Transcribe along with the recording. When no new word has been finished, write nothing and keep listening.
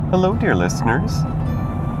Hello, dear listeners.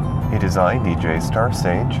 It is I, DJ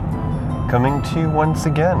Starsage, coming to you once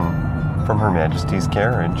again from Her Majesty's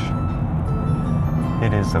carriage.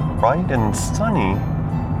 It is a bright and sunny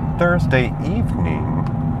Thursday evening,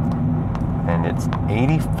 and it's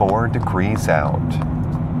 84 degrees out.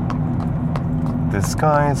 The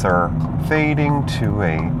skies are fading to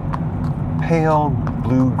a pale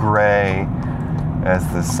blue-gray as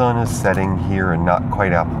the sun is setting here in not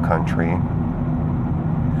quite Apple Country.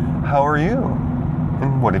 How are you?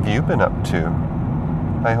 And what have you been up to?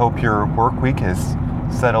 I hope your work week has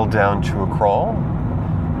settled down to a crawl,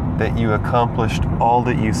 that you accomplished all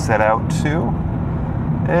that you set out to,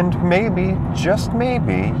 and maybe, just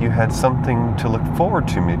maybe, you had something to look forward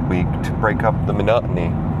to midweek to break up the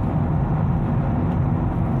monotony.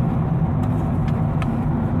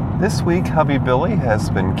 This week, hubby Billy has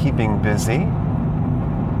been keeping busy.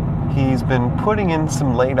 He's been putting in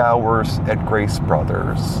some late hours at Grace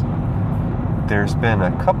Brothers. There's been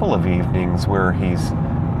a couple of evenings where he's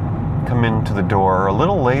come into the door a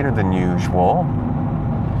little later than usual,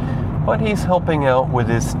 but he's helping out with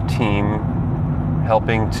his team,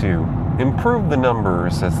 helping to improve the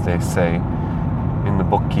numbers, as they say, in the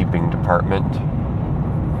bookkeeping department.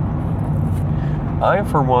 I,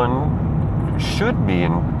 for one, should be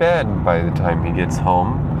in bed by the time he gets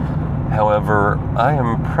home. However, I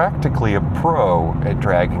am practically a pro at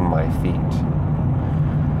dragging my feet.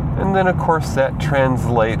 And then, of course, that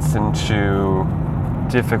translates into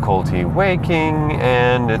difficulty waking,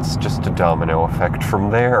 and it's just a domino effect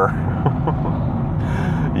from there.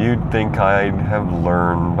 You'd think I'd have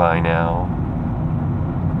learned by now.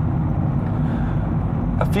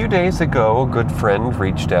 A few days ago, a good friend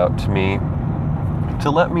reached out to me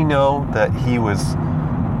to let me know that he was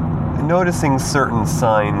noticing certain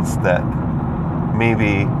signs that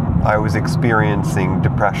maybe I was experiencing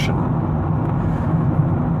depression.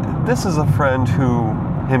 This is a friend who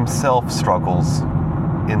himself struggles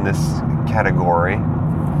in this category.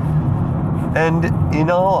 And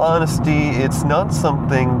in all honesty, it's not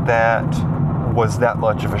something that was that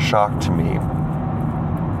much of a shock to me.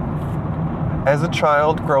 As a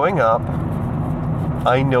child growing up,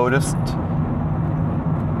 I noticed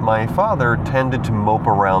my father tended to mope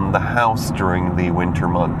around the house during the winter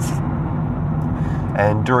months.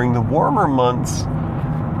 And during the warmer months,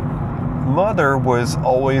 Mother was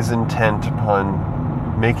always intent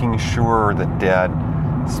upon making sure that Dad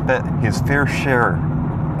spent his fair share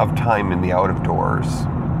of time in the out of doors.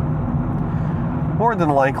 More than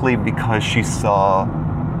likely because she saw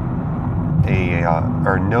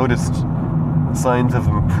or noticed signs of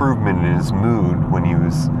improvement in his mood when he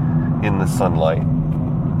was in the sunlight.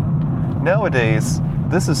 Nowadays,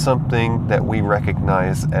 this is something that we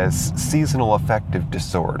recognize as seasonal affective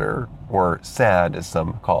disorder, or SAD as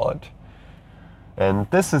some call it. And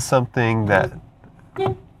this is something that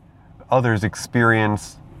others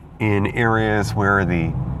experience in areas where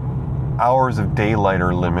the hours of daylight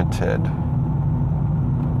are limited.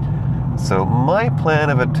 So my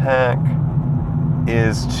plan of attack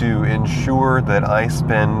is to ensure that I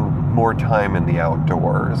spend more time in the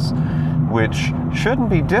outdoors, which shouldn't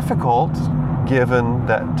be difficult given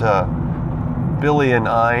that Billy and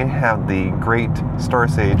I have the great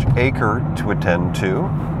Starsage Acre to attend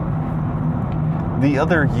to. The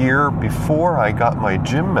other year, before I got my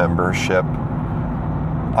gym membership,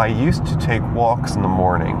 I used to take walks in the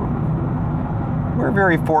morning. We're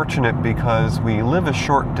very fortunate because we live a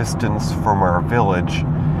short distance from our village,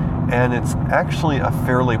 and it's actually a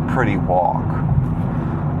fairly pretty walk.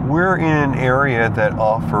 We're in an area that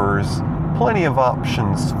offers plenty of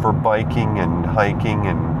options for biking and hiking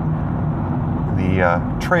and the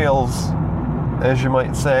trails, as you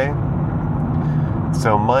might say.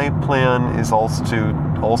 So my plan is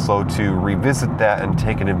also to revisit that and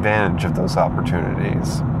take advantage of those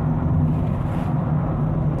opportunities.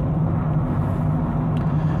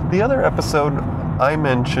 The other episode, I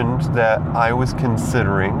mentioned that I was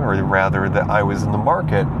considering, or rather that I was in the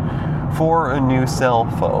market for a new cell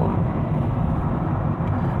phone.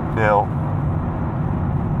 Now,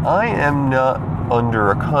 I am not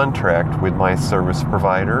under a contract with my service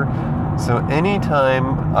provider, so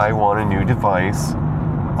anytime I want a new device,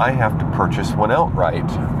 I have to purchase one outright.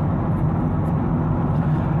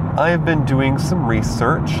 I have been doing some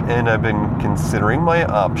research and I've been considering my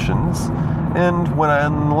options, and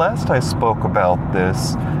when last I spoke about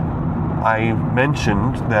this, I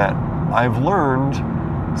mentioned that I've learned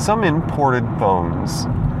some imported phones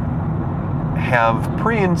have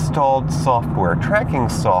pre-installed software, tracking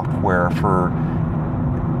software for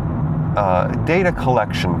data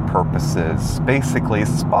collection purposes, basically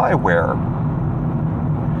spyware.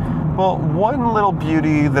 Well, one little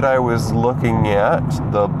beauty that I was looking at,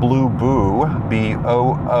 the Blue Boo,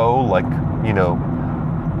 B-O-O, like,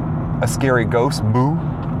 a scary ghost, boo,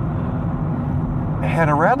 had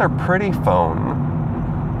a rather pretty phone,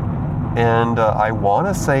 and I want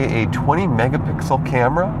to say a 20 megapixel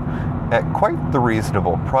camera at quite the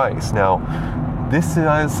reasonable price. Now, this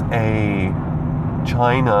is a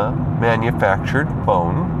China manufactured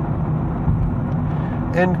phone,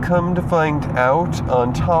 and come to find out,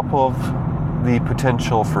 on top of the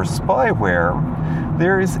potential for spyware,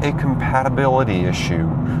 there is a compatibility issue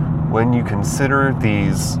when you consider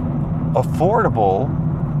these affordable,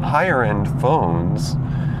 higher-end phones.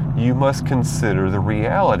 You must consider the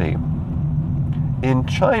reality. In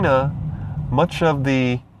China, much of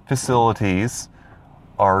the facilities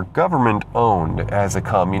are government-owned as a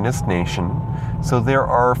communist nation, so there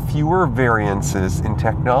are fewer variances in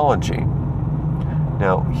technology.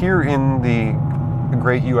 Now, here in the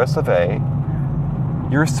great US of A,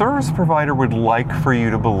 your service provider would like for you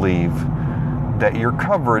to believe that your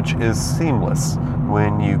coverage is seamless.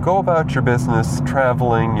 When you go about your business,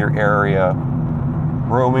 traveling your area,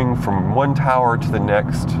 roaming from one tower to the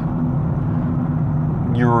next,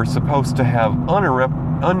 you're supposed to have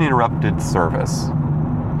uninterrupted service.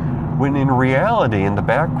 When in reality, in the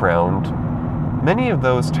background, many of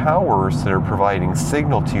those towers that are providing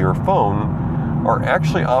signal to your phone are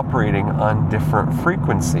actually operating on different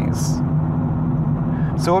frequencies.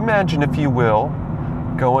 So imagine, if you will,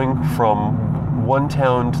 going from one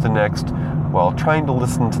town to the next while trying to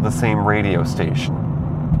listen to the same radio station.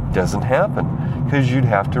 Doesn't happen, because you'd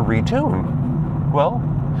have to retune. Well,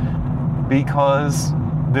 because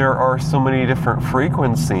there are so many different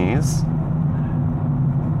frequencies,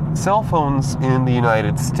 cell phones in the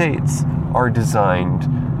United States are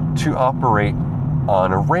designed to operate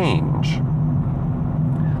on a range.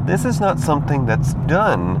 This is not something that's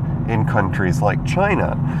done in countries like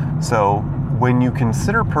China. So when you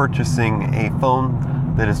consider purchasing a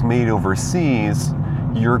phone that is made overseas,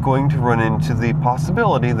 you're going to run into the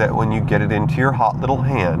possibility that when you get it into your hot little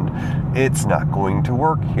hand, it's not going to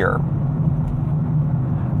work here.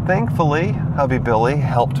 Thankfully, Hubby Billy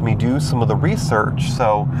helped me do some of the research,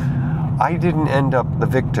 so I didn't end up the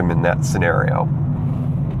victim in that scenario.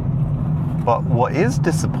 But what is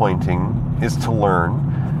disappointing is to learn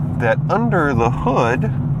that under the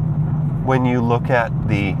hood, when you look at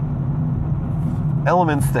the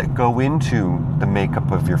elements that go into the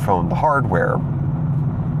makeup of your phone, the hardware,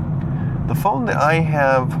 the phone that I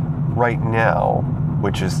have right now,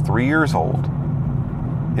 which is 3 years old,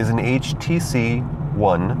 is an HTC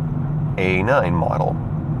One A9 model.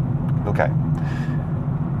 Okay.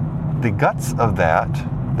 The guts of that,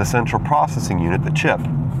 the central processing unit, the chip,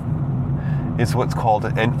 is what's called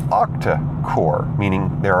an octa-core,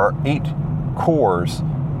 meaning there are 8 cores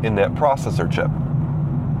in that processor chip.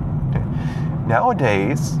 Okay.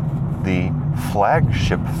 Nowadays, the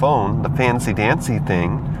flagship phone, the fancy-dancy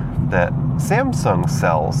thing that Samsung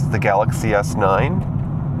sells, the Galaxy S9,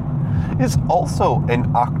 is also an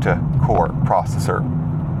octa-core processor.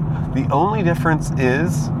 The only difference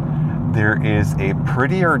is there is a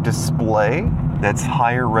prettier display that's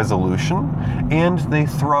higher resolution, and they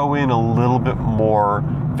throw in a little bit more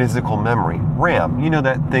physical memory, RAM. You know,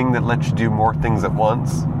 that thing that lets you do more things at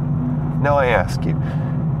once? Now I ask you,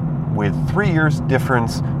 with 3 years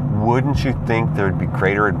difference, wouldn't you think there'd be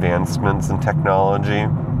greater advancements in technology?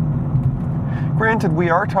 Granted, we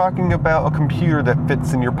are talking about a computer that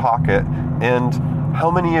fits in your pocket, and how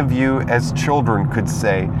many of you as children could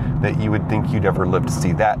say that you would think you'd ever live to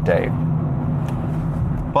see that day?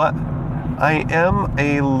 But I am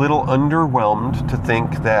a little underwhelmed to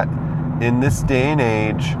think that in this day and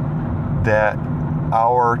age that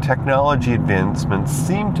our technology advancements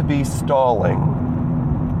seem to be stalling.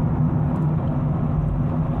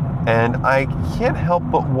 And I can't help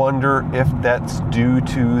but wonder if that's due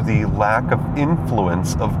to the lack of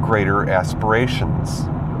influence of greater aspirations.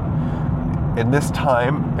 In this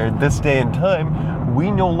time, or this day and time,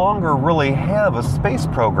 we no longer really have a space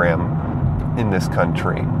program in this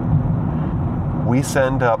country. We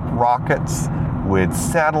send up rockets with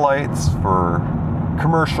satellites for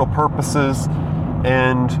commercial purposes,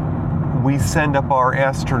 and we send up our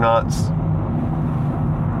astronauts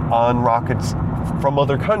on rockets from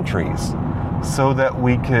other countries so that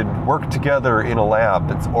we could work together in a lab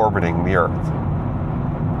that's orbiting the Earth.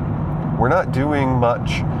 We're not doing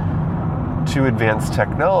much to advance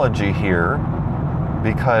technology here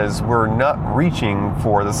because we're not reaching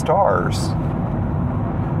for the stars.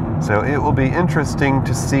 So it will be interesting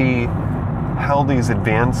to see how these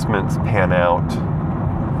advancements pan out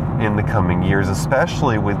in the coming years,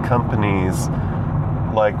 especially with companies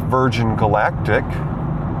like Virgin Galactic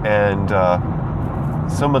and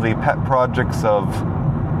some of the pet projects of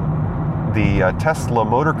the Tesla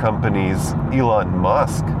Motor Company's Elon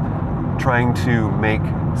Musk, trying to make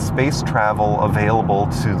space travel available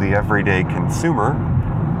to the everyday consumer.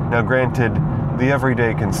 Now, granted, the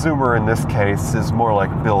everyday consumer in this case is more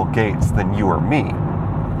like Bill Gates than you or me.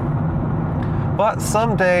 But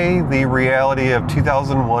someday, the reality of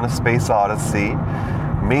 2001: A Space Odyssey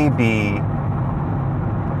may be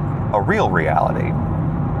a real reality,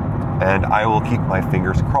 and I will keep my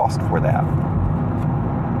fingers crossed for that.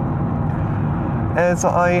 As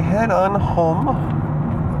I head on home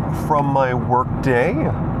from my work day,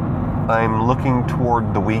 I'm looking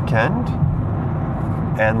toward the weekend,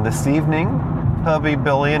 and this evening, hubby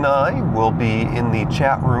Billy and I will be in the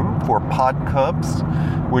chat room for Pod Cubs,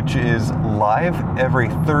 which is live every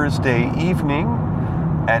Thursday evening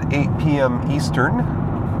at 8 p.m. Eastern.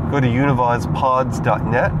 Go to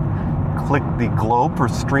univazpods.net, click the globe for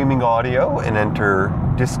streaming audio, and enter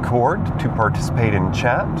Discord to participate in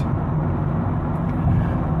chat.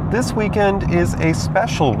 This weekend is a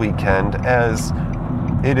special weekend as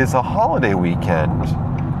it is a holiday weekend.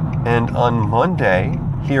 And on Monday,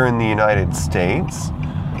 here in the United States,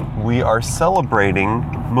 we are celebrating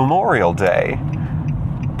Memorial Day.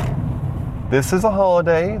 This is a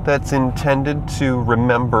holiday that's intended to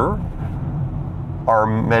remember our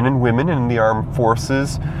men and women in the armed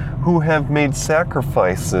forces who have made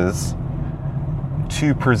sacrifices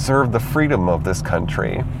to preserve the freedom of this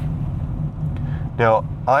country. Now,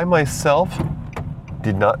 I myself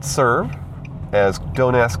did not serve, as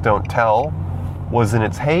Don't Ask, Don't Tell was in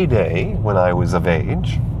its heyday when I was of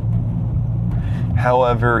age.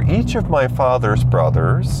 However, each of my father's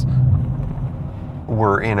brothers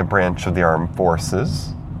were in a branch of the armed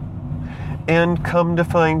forces, and come to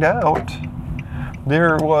find out,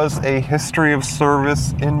 there was a history of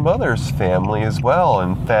service in Mother's family as well.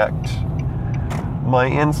 In fact, my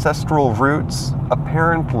ancestral roots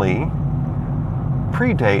apparently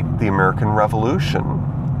predate the American Revolution.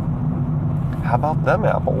 How about them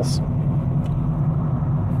apples?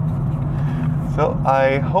 So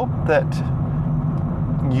I hope that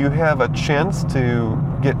you have a chance to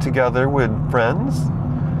get together with friends,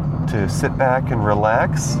 to sit back and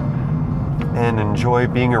relax and enjoy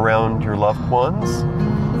being around your loved ones.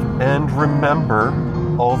 And remember,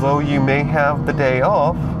 although you may have the day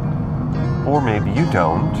off, or maybe you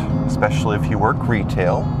don't, especially if you work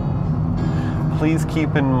retail, please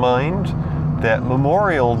keep in mind that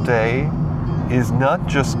Memorial Day is not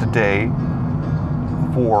just a day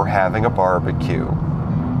for having a barbecue.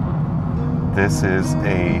 This is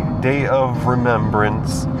a day of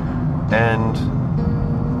remembrance, and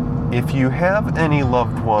if you have any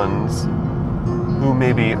loved ones who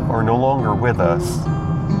maybe are no longer with us,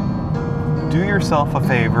 do yourself a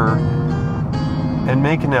favor and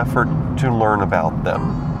make an effort to learn about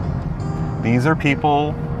them. These are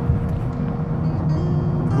people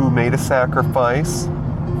who made a sacrifice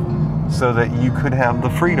so that you could have the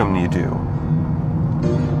freedom you do.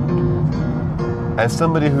 As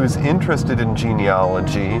somebody who's interested in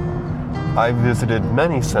genealogy, I've visited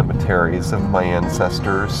many cemeteries of my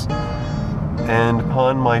ancestors, and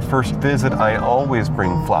upon my first visit, I always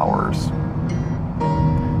bring flowers.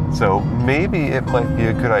 So maybe it might be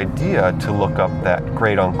a good idea to look up that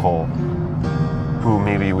great uncle who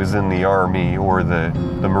maybe was in the Army or the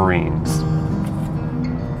Marines.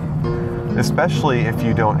 Especially if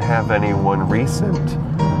you don't have anyone recent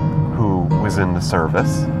who was in the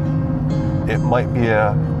service. It might be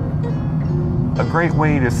a great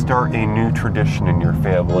way to start a new tradition in your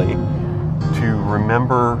family to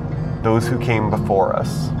remember those who came before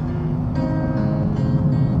us.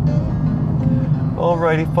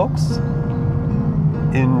 Alrighty, folks.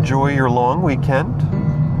 Enjoy your long weekend,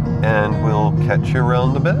 and we'll catch you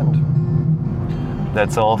around the bend.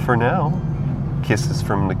 That's all for now. Kisses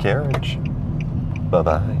from the carriage.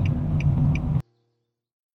 Bye-bye.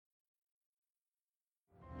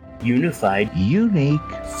 Unified. Unique.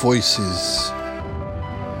 Voices.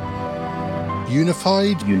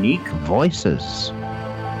 Unified. Unique. Voices.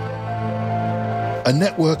 A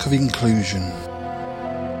network of inclusion.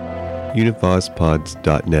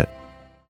 univazpods.net